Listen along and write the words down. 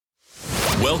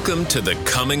Welcome to the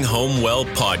Coming Home Well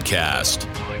podcast,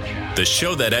 the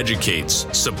show that educates,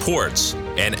 supports,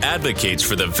 and advocates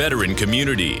for the veteran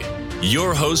community.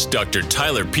 Your host, Dr.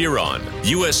 Tyler Piron,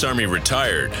 U.S. Army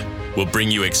retired, will bring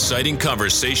you exciting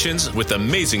conversations with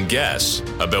amazing guests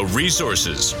about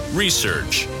resources,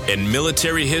 research, and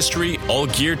military history, all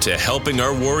geared to helping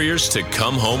our warriors to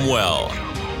come home well.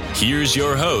 Here's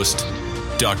your host,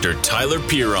 Dr. Tyler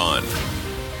Piron.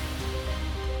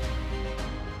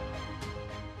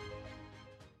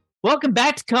 Welcome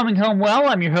back to Coming Home Well.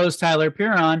 I'm your host, Tyler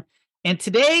Piron, and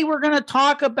today we're going to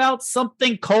talk about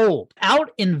something cold. Out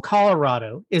in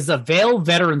Colorado is a Vail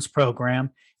Veterans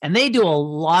Program, and they do a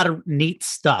lot of neat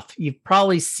stuff. You've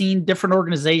probably seen different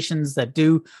organizations that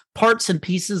do parts and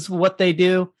pieces of what they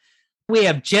do. We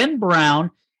have Jen Brown,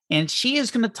 and she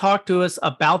is going to talk to us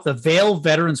about the Vail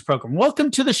Veterans Program. Welcome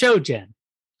to the show, Jen.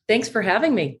 Thanks for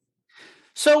having me.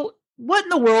 So, what in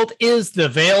the world is the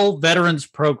Vail Veterans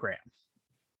Program?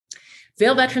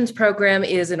 Vail Veterans Program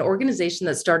is an organization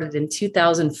that started in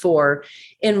 2004.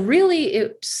 And really,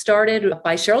 it started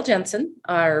by Cheryl Jensen,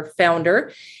 our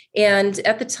founder. And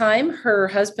at the time, her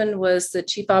husband was the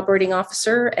chief operating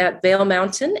officer at Vail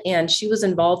Mountain, and she was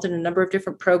involved in a number of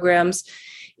different programs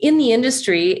in the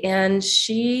industry. And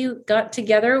she got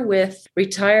together with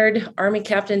retired Army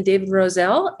Captain David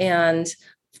Roselle and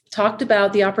talked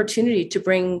about the opportunity to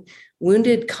bring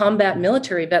wounded combat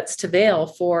military vets to Vail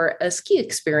for a ski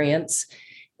experience.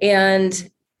 And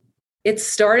it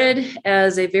started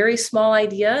as a very small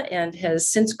idea and has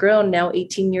since grown now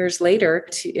 18 years later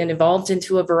and evolved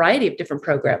into a variety of different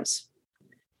programs.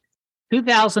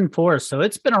 2004. So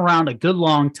it's been around a good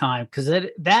long time because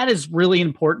that is really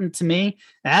important to me.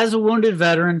 As a wounded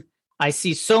veteran, I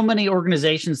see so many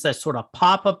organizations that sort of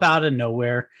pop up out of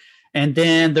nowhere and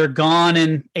then they're gone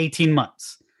in 18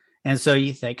 months. And so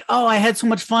you think, oh, I had so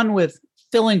much fun with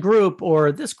filling group,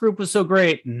 or this group was so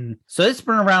great. And so it's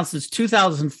been around since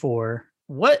 2004.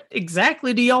 What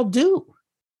exactly do y'all do?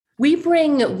 We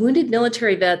bring wounded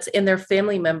military vets and their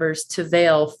family members to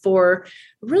Vail for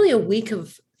really a week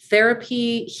of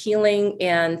therapy, healing,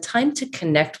 and time to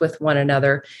connect with one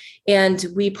another. And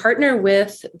we partner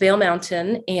with Vail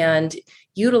Mountain and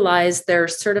utilize their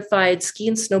certified ski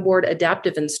and snowboard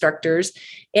adaptive instructors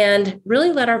and really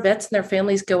let our vets and their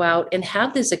families go out and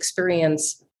have this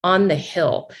experience on the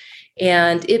hill.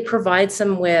 And it provides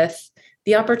them with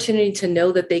the opportunity to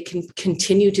know that they can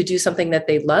continue to do something that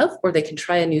they love, or they can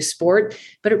try a new sport,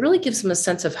 but it really gives them a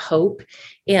sense of hope.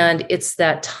 And it's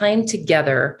that time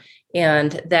together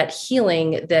and that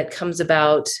healing that comes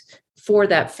about for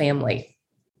that family.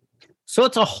 So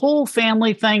it's a whole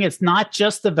family thing. It's not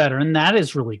just the veteran. That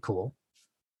is really cool.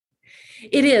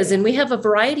 It is. And we have a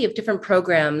variety of different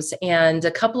programs, and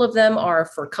a couple of them are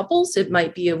for couples. It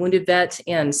might be a wounded vet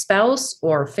and spouse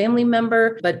or family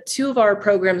member, but two of our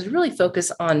programs really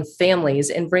focus on families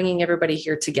and bringing everybody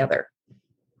here together.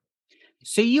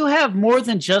 So you have more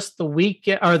than just the week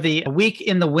or the week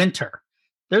in the winter.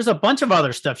 There's a bunch of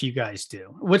other stuff you guys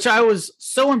do, which I was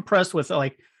so impressed with.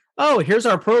 Like, oh, here's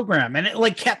our program. And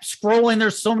it kept scrolling.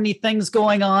 There's so many things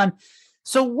going on.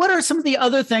 So what are some of the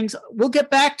other things? We'll get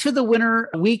back to the winter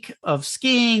week of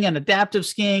skiing and adaptive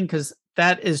skiing, because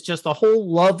that is just a whole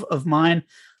love of mine.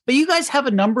 But you guys have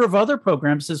a number of other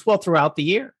programs as well throughout the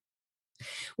year.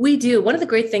 We do. One of the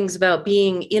great things about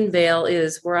being in Vail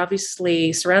is we're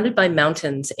obviously surrounded by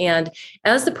mountains. And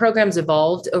as the programs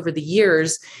evolved over the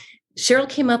years, Cheryl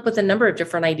came up with a number of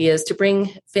different ideas to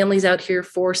bring families out here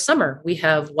for summer. We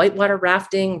have whitewater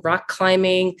rafting, rock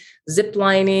climbing, zip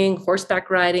lining, horseback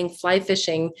riding, fly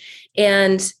fishing.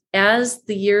 And as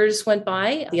the years went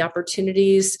by, the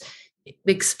opportunities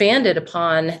expanded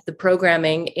upon the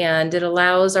programming, and it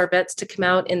allows our vets to come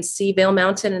out and see Vail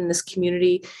Mountain and this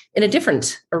community in a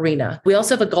different arena. We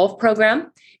also have a golf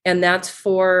program, and that's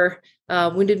for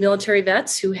wounded military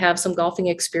vets who have some golfing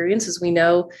experience. As we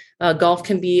know, golf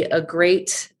can be a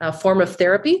great form of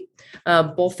therapy,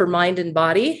 both for mind and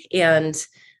body. And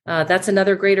that's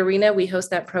another great arena. We host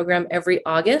that program every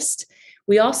August.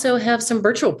 We also have some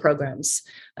virtual programs.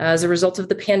 As a result of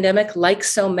the pandemic, like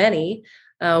so many,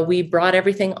 we brought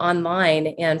everything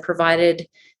online and provided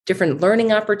different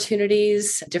learning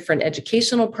opportunities, different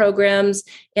educational programs,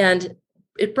 and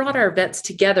it brought our vets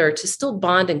together to still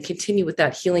bond and continue with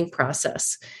that healing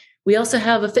process. We also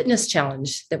have a fitness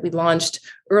challenge that we launched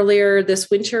earlier this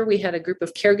winter. We had a group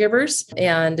of caregivers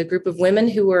and a group of women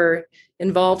who were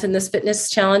involved in this fitness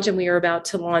challenge, and we are about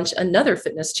to launch another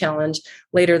fitness challenge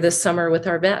later this summer with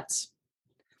our vets.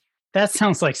 That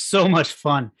sounds like so much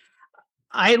fun.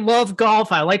 I love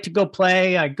golf. I like to go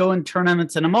play. I go in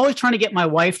tournaments, and I'm always trying to get my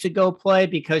wife to go play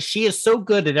because she is so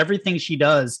good at everything she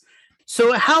does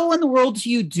So how in the world do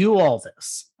you do all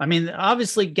this? I mean,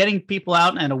 obviously getting people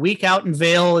out and a week out in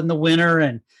Vail in the winter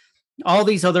and all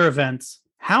these other events.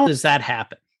 How does that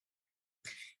happen?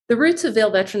 The roots of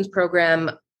Vail Veterans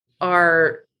Program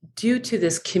are due to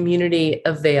this community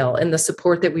of Vail and the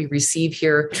support that we receive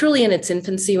here. Truly in its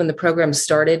infancy, when the program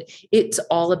started, it's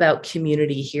all about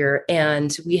community here.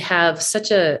 And we have such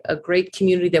a great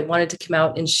community that wanted to come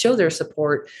out and show their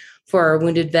support for our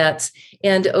wounded vets.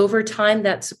 And over time,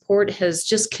 that support has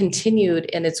just continued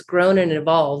and it's grown and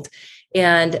evolved.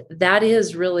 And that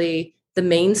is really the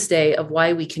mainstay of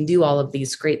why we can do all of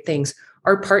these great things.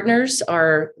 Our partners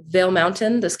are Vail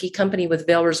Mountain, the ski company with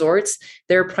Vail Resorts.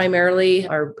 They're primarily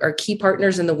our key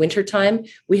partners in the wintertime.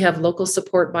 We have local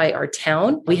support by our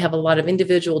town. We have a lot of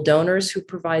individual donors who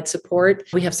provide support.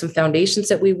 We have some foundations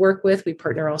that we work with. We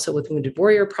partner also with Wounded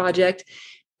Warrior Project.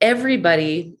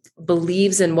 Everybody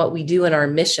believes in what we do in our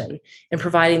mission and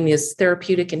providing these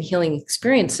therapeutic and healing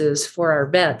experiences for our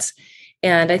vets.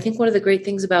 And I think one of the great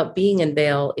things about being in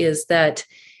Vail is that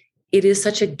it is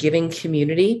such a giving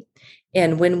community.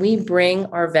 And when we bring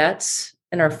our vets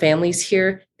and our families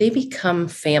here, they become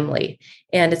family.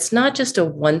 And it's not just a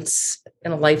once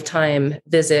in a lifetime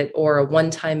visit or a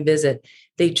one-time visit.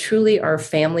 They truly are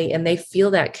family and they feel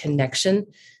that connection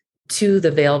to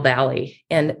the Vail Valley.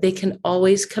 And they can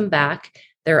always come back.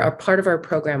 They're a part of our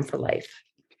program for life.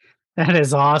 That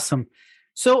is awesome.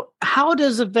 So how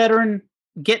does a veteran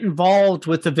get involved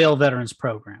with the Vail Veterans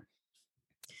Program?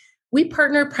 We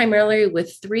partner primarily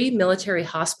with 3 military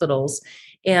hospitals,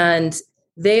 and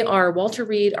they are Walter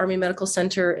Reed Army Medical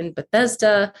Center in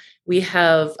Bethesda. We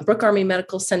have Brooke Army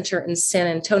Medical Center in San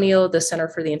Antonio, the Center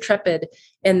for the Intrepid,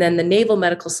 and then the Naval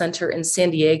Medical Center in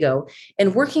San Diego.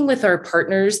 And working with our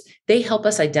partners, they help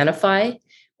us identify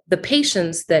the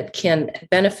patients that can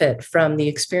benefit from the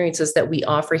experiences that we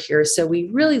offer here. So we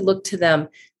really look to them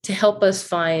to help us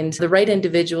find the right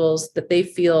individuals that they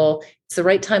feel it's the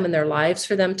right time in their lives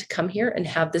for them to come here and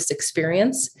have this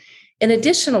experience. And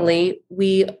additionally,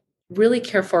 we really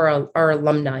care for our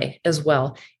alumni as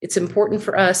well. It's important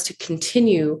for us to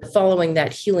continue following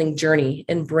that healing journey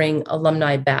and bring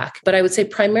alumni back. But I would say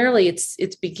primarily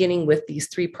it's beginning with these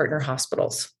 3 partner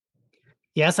hospitals.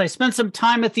 Yes, I spent some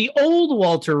time at the old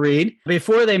Walter Reed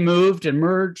before they moved and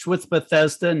merged with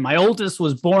Bethesda. And my oldest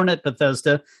was born at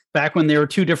Bethesda back when they were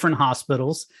 2 different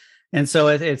hospitals. And so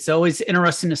it's always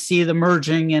interesting to see the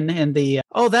merging and the,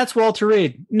 oh, that's Walter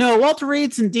Reed. No, Walter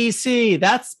Reed's in DC.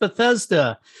 That's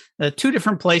Bethesda. 2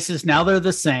 different places. Now they're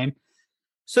the same.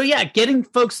 So yeah, getting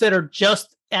folks that are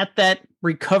just at that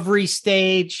recovery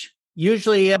stage,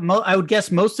 usually I would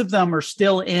guess most of them are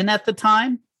still in at the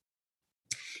time.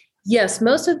 Yes,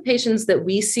 most of the patients that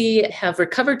we see have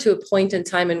recovered to a point in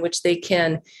time in which they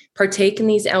can partake in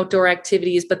these outdoor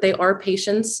activities, but they are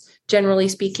patients, generally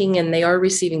speaking, and they are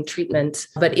receiving treatment,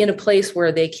 but in a place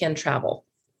where they can travel.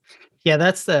 Yeah,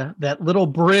 that's that little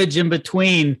bridge in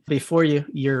between before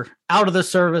you're out of the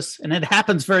service, and it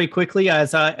happens very quickly.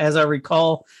 As I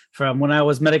recall from when I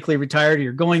was medically retired,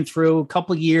 you're going through a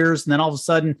couple of years, and then all of a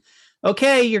sudden,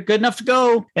 okay, you're good enough to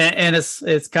go, and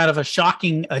it's kind of a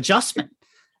shocking adjustment.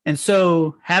 And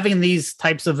so having these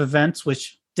types of events,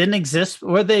 which didn't exist,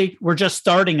 or they were just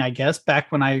starting, I guess,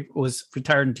 back when I was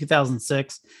retired in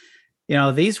 2006,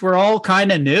 these were all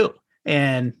kind of new.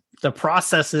 And the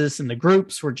processes and the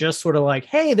groups were just sort of like,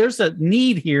 hey, there's a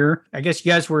need here. I guess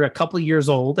you guys were a couple of years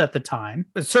old at the time,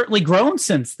 but certainly grown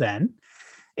since then.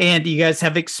 And you guys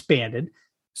have expanded.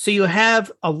 So you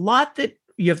have a lot that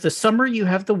you have the summer, you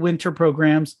have the winter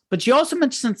programs, but you also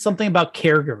mentioned something about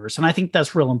caregivers. And I think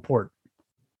that's real important.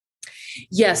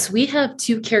 Yes, we have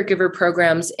 2 caregiver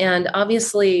programs, and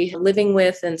obviously living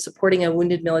with and supporting a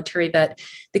wounded military vet,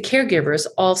 the caregivers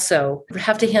also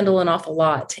have to handle an awful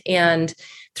lot. And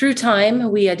through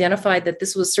time, we identified that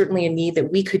this was certainly a need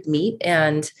that we could meet,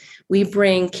 and we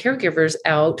bring caregivers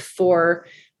out for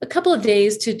a couple of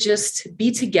days to just be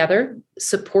together,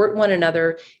 support one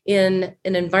another in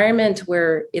an environment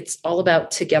where it's all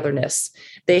about togetherness.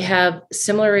 They have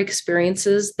similar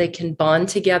experiences, they can bond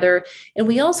together. And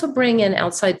we also bring in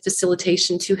outside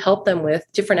facilitation to help them with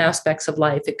different aspects of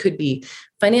life. It could be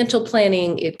financial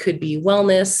planning, it could be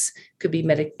wellness, it could be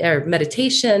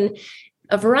meditation,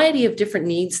 a variety of different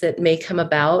needs that may come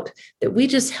about that we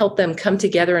just help them come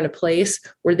together in a place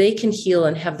where they can heal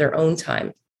and have their own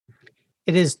time.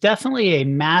 It is definitely a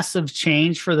massive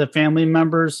change for the family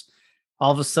members.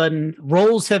 All of a sudden,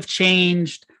 roles have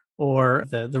changed, or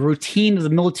the routine of the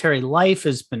military life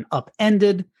has been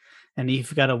upended. And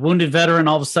you've got a wounded veteran,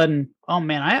 all of a sudden, oh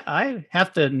man, I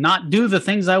have to not do the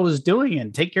things I was doing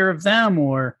and take care of them,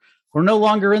 or we're no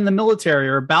longer in the military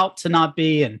or about to not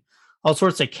be. And all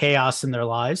sorts of chaos in their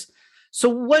lives. So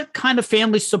what kind of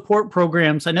family support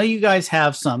programs? I know you guys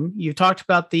have some. You talked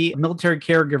about the military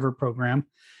caregiver program,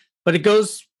 but it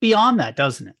goes beyond that,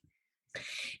 doesn't it?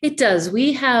 It does.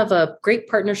 We have a great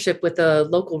partnership with a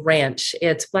local ranch.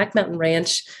 It's Black Mountain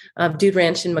Ranch, Dude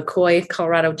Ranch in McCoy,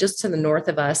 Colorado, just to the north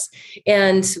of us.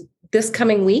 And this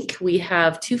coming week, we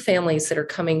have 2 families that are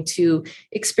coming to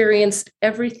experience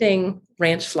everything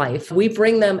ranch life. We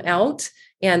bring them out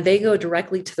and they go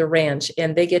directly to the ranch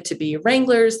and they get to be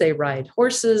wranglers. They ride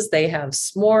horses. They have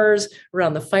s'mores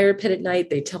around the fire pit at night.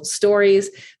 They tell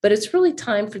stories. But it's really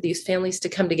time for these families to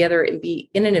come together and be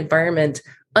in an environment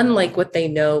unlike what they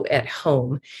know at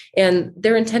home. And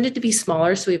they're intended to be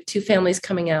smaller. So we have 2 families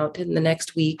coming out in the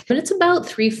next week. But it's about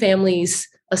 3 families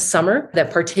a summer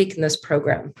that partake in this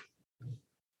program.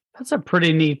 That's a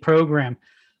pretty neat program.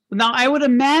 Now, I would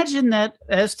imagine that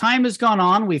as time has gone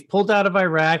on, we've pulled out of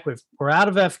Iraq, we're out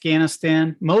of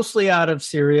Afghanistan, mostly out of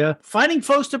Syria. Finding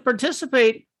folks to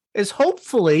participate is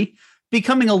hopefully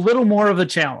becoming a little more of a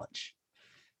challenge.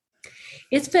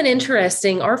 It's been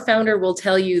interesting. Our founder will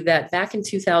tell you that back in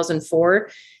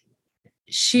 2004,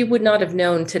 she would not have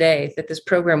known today that this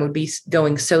program would be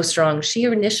going so strong. She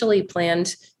initially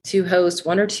planned to host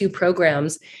 1 or 2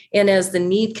 programs. And as the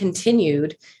need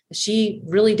continued, she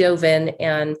really dove in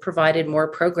and provided more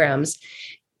programs.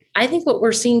 I think what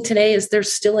we're seeing today is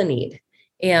there's still a need.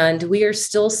 And we are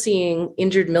still seeing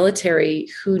injured military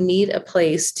who need a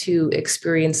place to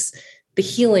experience the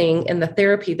healing and the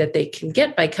therapy that they can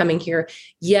get by coming here.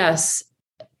 Yes,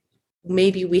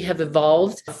 maybe we have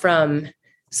evolved from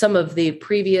some of the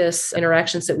previous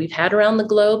interactions that we've had around the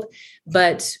globe,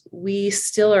 but we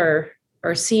still are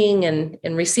seeing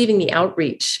and receiving the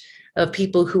outreach of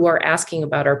people who are asking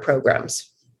about our programs.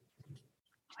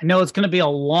 I know it's going to be a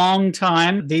long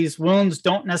time. These wounds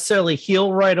don't necessarily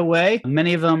heal right away.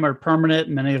 Many of them are permanent.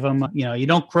 Many of them, you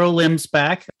don't grow limbs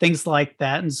back, things like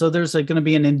that. And so there's going to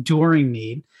be an enduring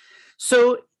need.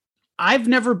 So I've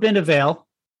never been to Vail.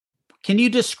 Can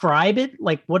you describe it,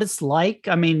 like what it's like?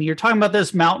 I mean, you're talking about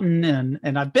this mountain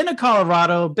and I've been to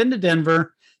Colorado, been to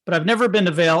Denver, but I've never been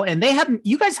to Vail. And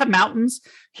you guys have mountains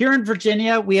here in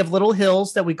Virginia. We have little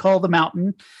hills that we call the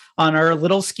mountain on our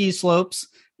little ski slopes.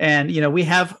 And, we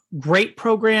have great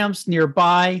programs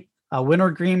nearby.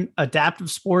 Wintergreen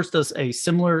Adaptive Sports does a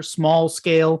similar small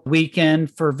scale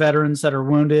weekend for veterans that are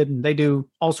wounded, and they do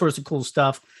all sorts of cool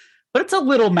stuff. But it's a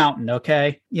little mountain,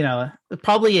 okay?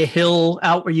 Probably a hill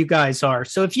out where you guys are.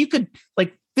 So if you could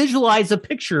visualize a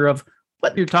picture of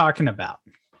what you're talking about.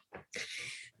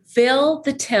 Vail,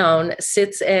 the town,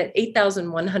 sits at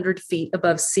 8,100 feet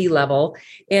above sea level.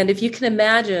 And if you can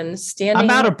imagine standing...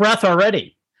 I'm out of breath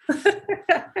already.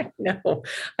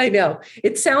 I know.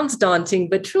 It sounds daunting,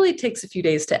 but truly takes a few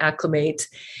days to acclimate.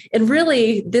 And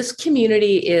really, this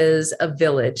community is a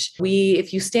village.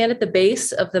 If you stand at the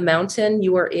base of the mountain,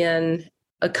 you are in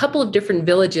a couple of different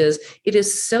villages. It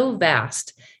is so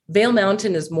vast. Vail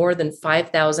Mountain is more than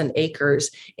 5,000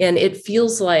 acres, and it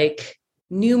feels like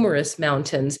numerous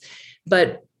mountains.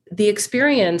 But the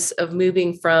experience of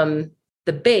moving from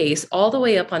the base all the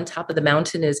way up on top of the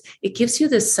mountain it gives you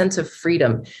this sense of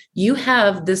freedom. You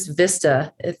have this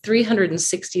vista, a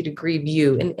 360-degree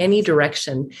view in any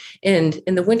direction. And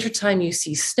in the wintertime, you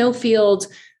see snowfields.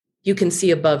 You can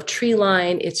see above tree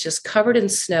line. It's just covered in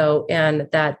snow. And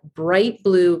that bright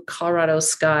blue Colorado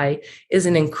sky is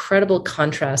an incredible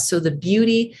contrast. So the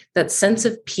beauty, that sense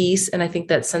of peace, and I think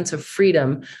that sense of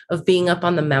freedom of being up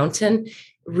on the mountain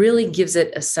really gives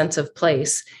it a sense of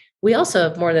place. We also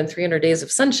have more than 300 days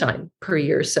of sunshine per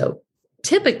year. So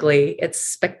typically it's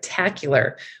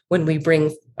spectacular when we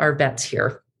bring our vets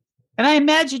here. And I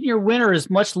imagine your winter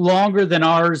is much longer than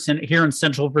ours here in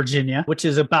Central Virginia, which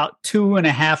is about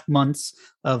 2.5 months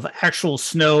of actual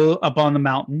snow up on the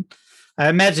mountain. I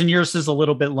imagine yours is a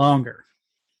little bit longer.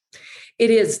 It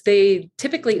is. They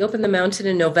typically open the mountain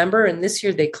in November, and this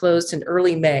year they closed in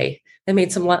early May. I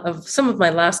made some of my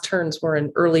last turns were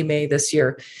in early May this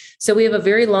year. So we have a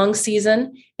very long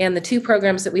season, and the 2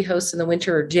 programs that we host in the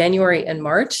winter are January and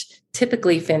March,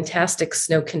 typically fantastic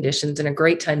snow conditions and a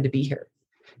great time to be here.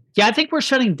 Yeah, I think we're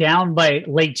shutting down by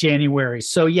late January.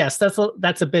 So yes,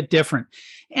 that's a bit different.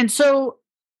 And so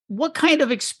what kind of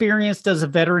experience does a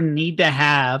veteran need to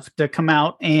have to come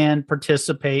out and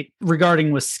participate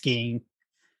regarding with skiing?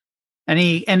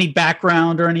 Any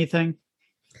background or anything?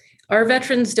 Our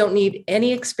veterans don't need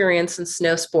any experience in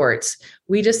snow sports.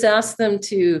 We just ask them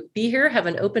to be here, have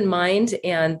an open mind,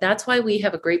 and that's why we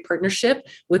have a great partnership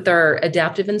with our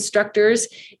adaptive instructors.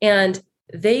 And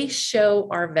they show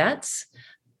our vets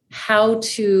how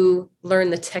to learn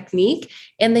the technique,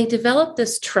 and they develop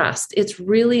this trust. It's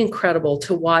really incredible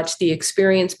to watch the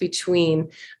experience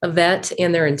between a vet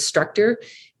and their instructor,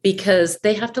 because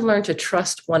they have to learn to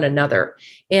trust one another.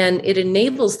 And it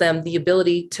enables them the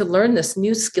ability to learn this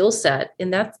new skill set.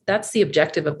 And that's the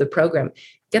objective of the program.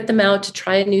 Get them out to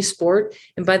try a new sport.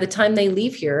 And by the time they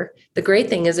leave here, the great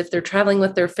thing is if they're traveling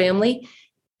with their family,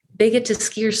 they get to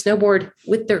ski or snowboard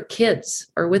with their kids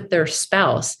or with their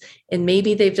spouse. And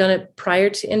maybe they've done it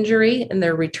prior to injury and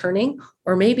they're returning,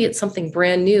 or maybe it's something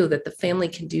brand new that the family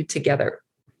can do together.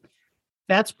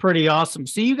 That's pretty awesome.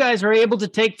 So you guys are able to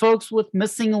take folks with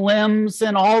missing limbs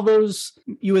and all those,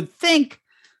 you would think,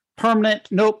 permanent,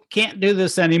 nope, can't do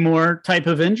this anymore type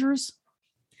of injuries?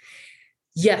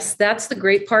 Yes, that's the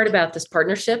great part about this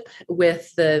partnership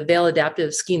with the Vail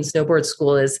Adaptive Ski and Snowboard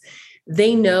School is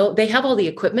they know they have all the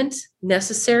equipment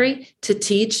necessary to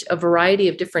teach a variety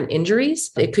of different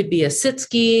injuries. It could be a sit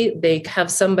ski. They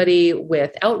have somebody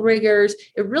with outriggers.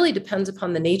 It really depends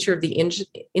upon the nature of the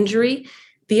injury.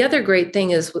 The other great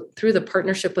thing is through the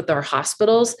partnership with our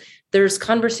hospitals, there's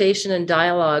conversation and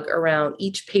dialogue around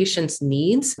each patient's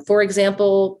needs. For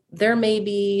example, there may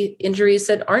be injuries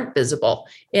that aren't visible,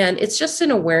 and it's just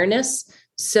an awareness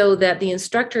so that the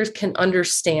instructors can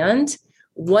understand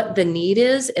what the need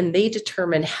is, and they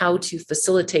determine how to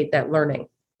facilitate that learning.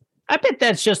 I bet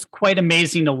that's just quite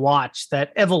amazing to watch,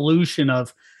 that evolution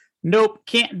of, nope,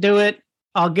 can't do it,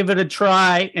 I'll give it a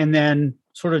try, and then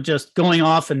sort of just going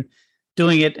off and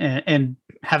doing it and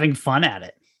having fun at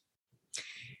it.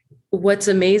 What's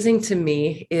amazing to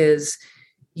me is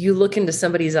you look into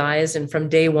somebody's eyes, and from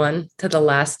day one to the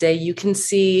last day, you can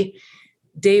see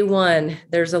day one,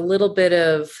 there's a little bit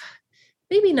of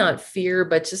maybe not fear,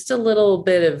 but just a little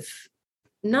bit of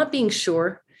not being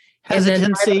sure.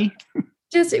 Hesitancy.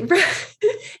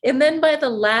 And then by the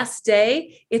last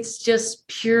day, it's just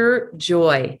pure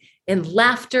joy and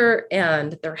laughter,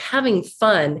 and they're having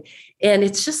fun. And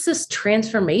it's just this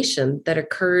transformation that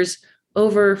occurs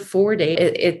over 4 days.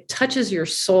 It touches your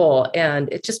soul, and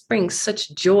it just brings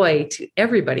such joy to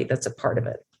everybody that's a part of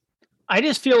it. I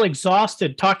just feel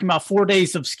exhausted talking about 4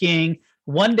 days of skiing,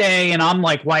 1 day, and I'm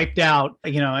like wiped out,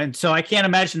 and so I can't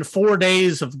imagine 4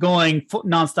 days of going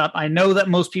nonstop. I know that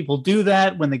most people do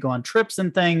that when they go on trips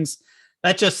and things.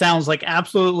 That just sounds like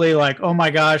absolutely like, oh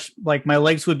my gosh, like my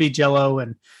legs would be jello,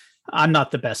 and I'm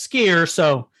not the best skier.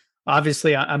 So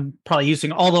obviously I'm probably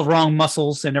using all the wrong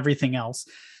muscles and everything else.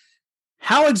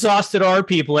 How exhausted are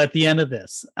people at the end of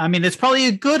this? I mean, it's probably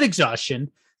a good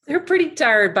exhaustion. They're pretty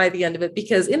tired by the end of it,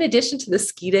 because in addition to the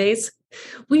ski days,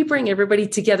 we bring everybody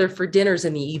together for dinners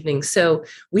in the evening. So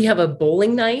we have a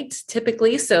bowling night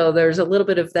typically. So there's a little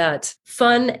bit of that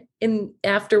fun in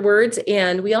afterwards.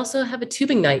 And we also have a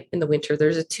tubing night in the winter.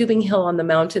 There's a tubing hill on the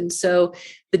mountain. So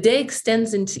the day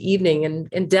extends into evening,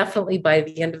 and definitely by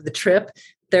the end of the trip,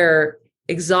 they're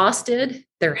exhausted,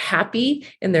 they're happy,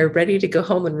 and they're ready to go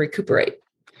home and recuperate.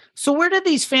 So where did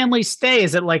these families stay?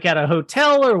 Is it like at a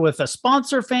hotel or with a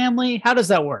sponsor family? How does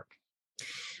that work?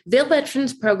 Vail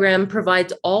Veterans Program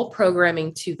provides all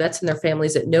programming to vets and their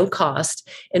families at no cost.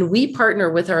 And we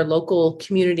partner with our local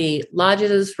community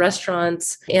lodges,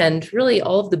 restaurants, and really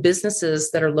all of the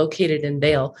businesses that are located in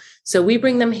Vail. So we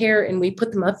bring them here and we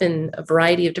put them up in a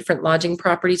variety of different lodging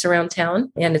properties around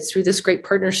town. And it's through this great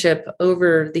partnership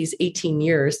over these 18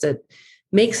 years that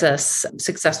makes us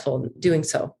successful in doing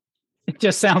so. It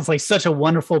just sounds like such a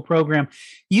wonderful program.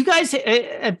 You guys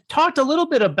have talked a little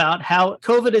bit about how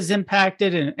COVID has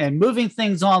impacted and moving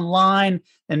things online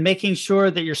and making sure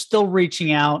that you're still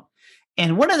reaching out.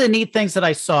 And one of the neat things that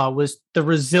I saw was the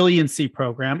resiliency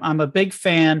program. I'm a big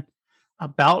fan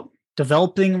about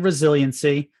developing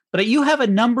resiliency, but you have a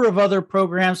number of other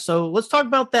programs. So let's talk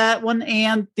about that one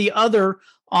and the other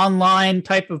online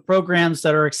type of programs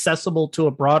that are accessible to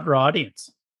a broader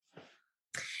audience.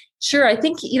 Sure. I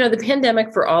think, the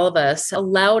pandemic for all of us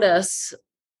allowed us,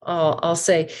 I'll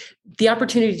say, the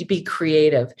opportunity to be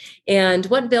creative. And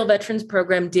what Vail Veterans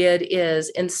Program did is,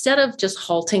 instead of just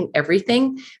halting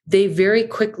everything, they very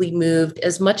quickly moved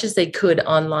as much as they could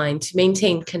online to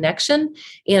maintain connection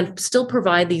and still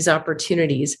provide these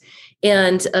opportunities.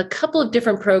 And a couple of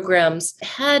different programs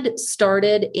had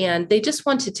started, and they just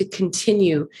wanted to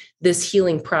continue this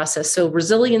healing process. So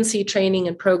resiliency training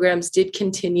and programs did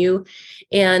continue.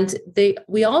 And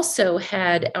we also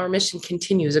had Our Mission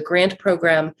Continues, a grant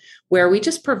program where we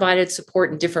just provided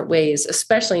support in different ways,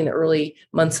 especially in the early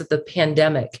months of the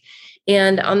pandemic.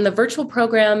 And on the virtual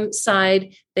program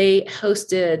side, they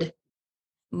hosted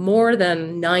more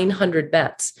than 900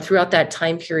 vets throughout that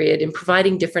time period and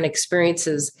providing different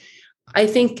experiences. I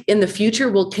think in the future,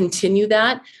 we'll continue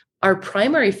that. Our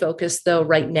primary focus, though,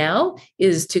 right now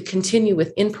is to continue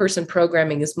with in-person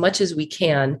programming as much as we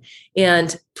can.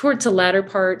 And towards the latter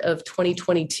part of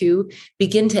 2022,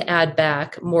 begin to add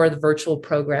back more of the virtual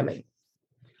programming.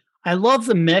 I love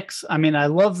the mix. I mean, I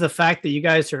love the fact that you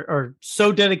guys are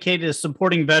so dedicated to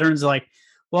supporting veterans. Like,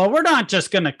 well, we're not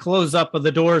just going to close up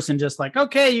the doors and just like,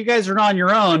 okay, you guys are on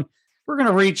your own. We're going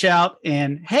to reach out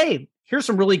and, hey, here's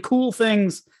some really cool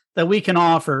things that we can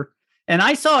offer. And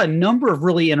I saw a number of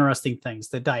really interesting things,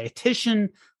 the dietitian,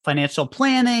 financial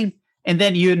planning, and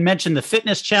then you had mentioned the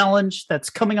fitness challenge that's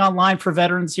coming online for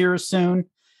veterans here soon.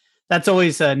 That's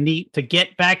always neat to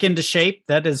get back into shape.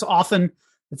 That is often,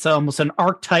 it's almost an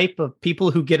archetype of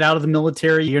people who get out of the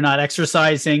military. You're not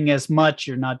exercising as much.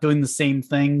 You're not doing the same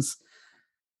things.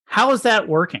 How is that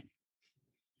working?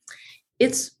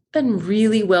 It's been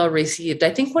really well received.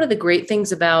 I think one of the great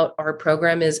things about our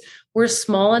program is we're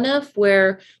small enough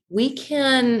where we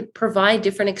can provide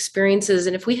different experiences.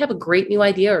 And if we have a great new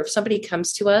idea, or if somebody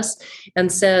comes to us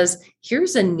and says,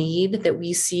 here's a need that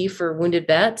we see for wounded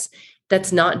vets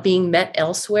that's not being met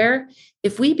elsewhere,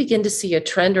 if we begin to see a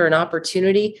trend or an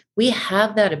opportunity, we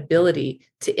have that ability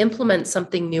to implement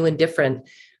something new and different.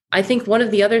 I think one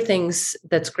of the other things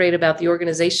that's great about the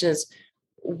organization is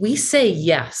we say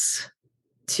yes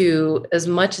to as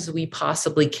much as we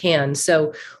possibly can.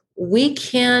 So we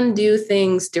can do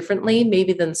things differently,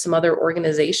 maybe than some other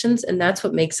organizations, and that's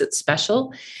what makes it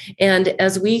special. And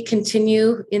as we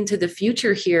continue into the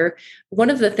future here, one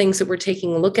of the things that we're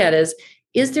taking a look at is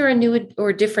there a new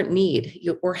or different need?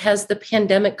 Or has the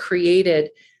pandemic created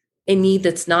a need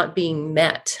that's not being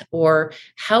met? Or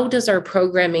how does our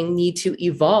programming need to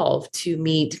evolve to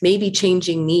meet maybe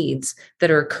changing needs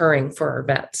that are occurring for our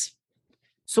vets?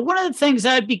 So one of the things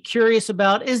I'd be curious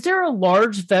about, is there a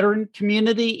large veteran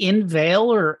community in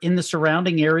Vail or in the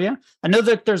surrounding area? I know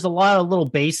that there's a lot of little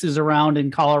bases around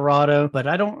in Colorado, but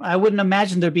I wouldn't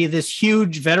imagine there'd be this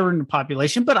huge veteran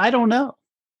population, but I don't know.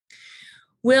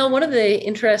 Well, one of the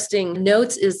interesting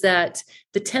notes is that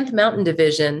the 10th Mountain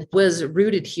Division was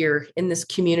rooted here in this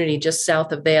community just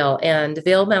south of Vail, and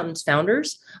Vail Mountain's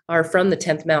founders are from the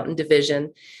 10th Mountain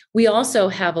Division. We also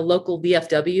have a local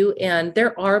VFW, and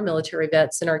there are military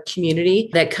vets in our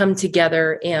community that come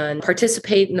together and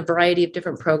participate in a variety of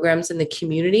different programs in the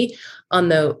community. On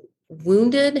the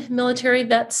wounded military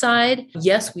vet side,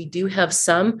 yes, we do have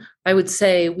some. I would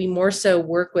say we more so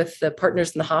work with the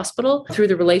partners in the hospital through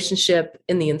the relationship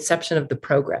in the inception of the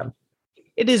program.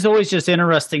 It is always just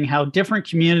interesting how different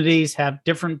communities have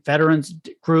different veterans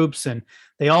groups and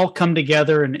they all come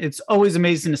together. And it's always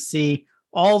amazing to see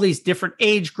all these different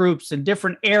age groups and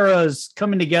different eras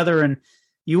coming together. And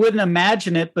you wouldn't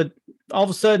imagine it, but all of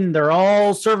a sudden they're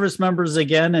all service members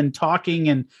again and talking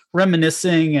and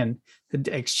reminiscing and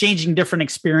exchanging different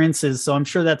experiences. So I'm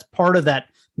sure that's part of that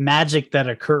magic that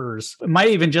occurs. It might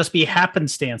even just be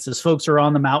happenstance as folks are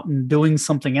on the mountain doing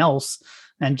something else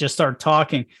and just start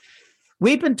talking.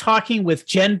 We've been talking with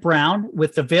Jen Brown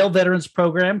with the Vail Veterans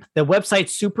Program. The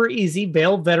website's super easy,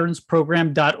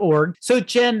 vailveteransprogram.org. So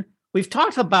Jen, we've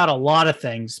talked about a lot of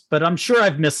things, but I'm sure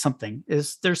I've missed something.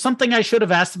 Is there something I should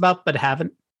have asked about but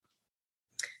haven't?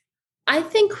 I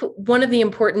think one of the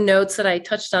important notes that I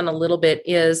touched on a little bit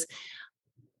is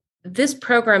this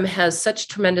program has such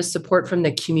tremendous support from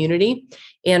the community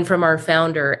and from our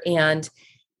founder. And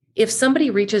if somebody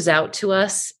reaches out to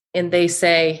us and they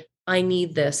say, I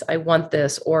need this, I want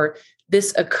this, or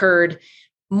this occurred,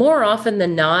 more often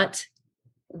than not,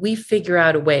 we figure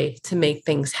out a way to make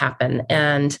things happen.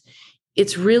 And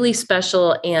it's really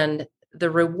special. And the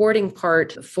rewarding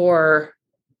part for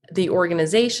the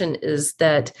organization is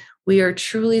that we are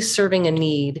truly serving a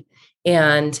need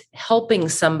and helping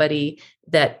somebody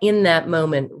that in that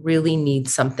moment really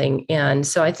needs something. And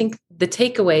so I think the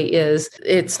takeaway is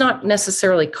it's not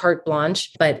necessarily carte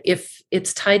blanche, but if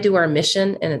it's tied to our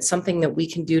mission and it's something that we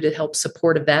can do to help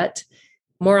support a vet,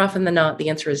 more often than not, the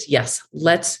answer is yes,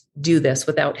 let's do this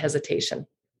without hesitation.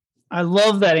 I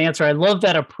love that answer. I love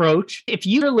that approach. If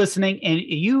you're listening and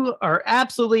you are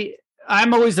absolutely,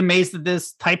 I'm always amazed at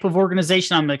this type of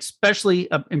organization. I'm especially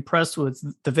impressed with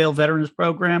the Vail Veterans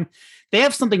Program. They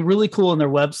have something really cool on their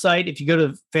website. If you go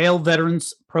to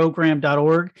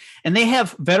vailveteransprogram.org, and they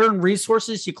have veteran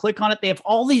resources, you click on it. They have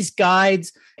all these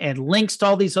guides and links to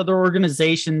all these other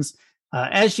organizations.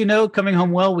 As you know, Coming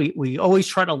Home Well, we always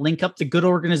try to link up to good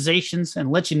organizations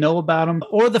and let you know about them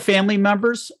or the family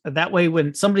members. That way,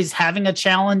 when somebody's having a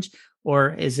challenge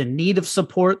or is in need of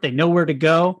support, they know where to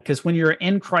go. Because when you're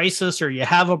in crisis or you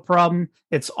have a problem,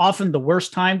 it's often the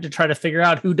worst time to try to figure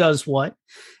out who does what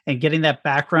and getting that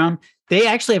background. They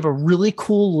actually have a really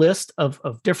cool list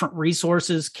of different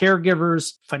resources,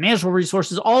 caregivers, financial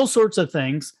resources, all sorts of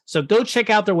things. So go check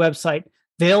out their website,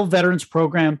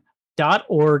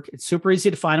 VailVeteransProgram.org. It's super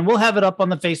easy to find. And we'll have it up on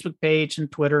the Facebook page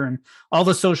and Twitter and all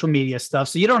the social media stuff.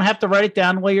 So you don't have to write it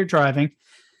down while you're driving.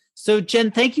 So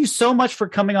Jen, thank you so much for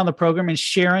coming on the program and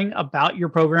sharing about your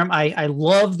program. I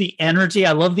love the energy.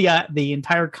 I love the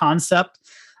entire concept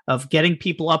of getting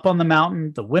people up on the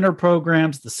mountain, the winter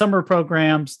programs, the summer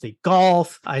programs, the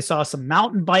golf. I saw some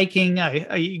mountain biking.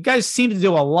 You guys seem to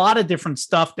do a lot of different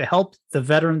stuff to help the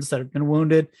veterans that have been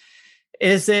wounded.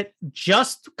 Is it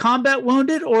just combat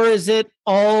wounded, or is it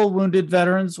all wounded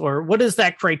veterans, or what is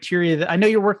that criteria? I know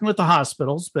you're working with the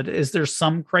hospitals, but is there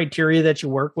some criteria that you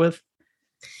work with?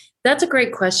 That's a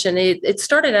great question. It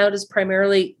started out as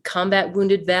primarily combat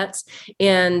wounded vets,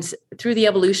 and through the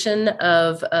evolution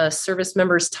of a service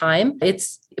member's time,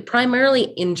 it's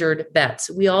primarily injured vets.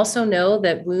 We also know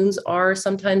that wounds are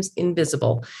sometimes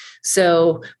invisible.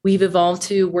 So we've evolved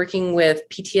to working with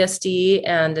PTSD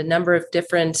and a number of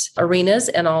different arenas,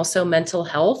 and also mental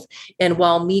health. And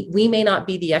while we may not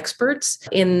be the experts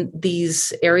in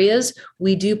these areas,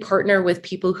 we do partner with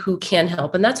people who can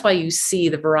help. And that's why you see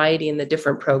the variety in the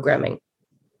different programming.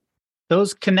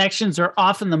 Those connections are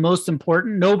often the most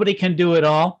important. Nobody can do it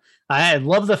all. I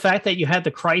love the fact that you had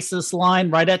the crisis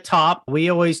line right at top. We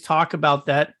always talk about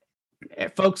that.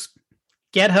 Folks,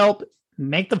 get help,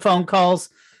 make the phone calls.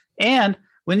 And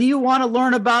when you want to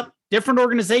learn about different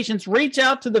organizations, reach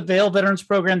out to the Vail Veterans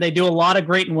Program. They do a lot of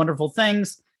great and wonderful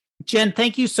things. Jen,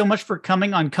 thank you so much for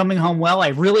coming on Coming Home Well. I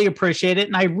really appreciate it.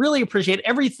 And I really appreciate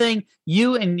everything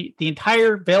you and the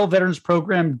entire Vail Veterans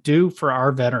Program do for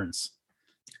our veterans.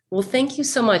 Well, thank you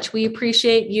so much. We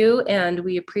appreciate you, and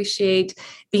we appreciate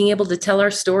being able to tell our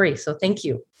story. So thank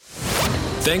you.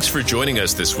 Thanks for joining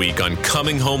us this week on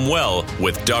Coming Home Well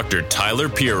with Dr. Tyler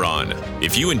Piron.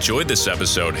 If you enjoyed this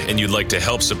episode and you'd like to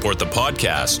help support the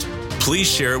podcast, please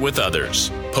share it with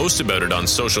others, post about it on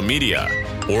social media,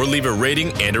 or leave a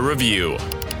rating and a review.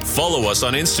 Follow us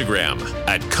on Instagram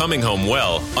at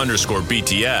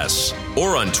ComingHomeWell_BTS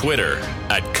or on Twitter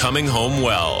at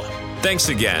ComingHomeWell. Thanks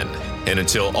again. And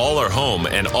until all are home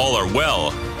and all are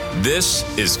well, this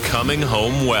is Coming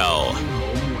Home Well.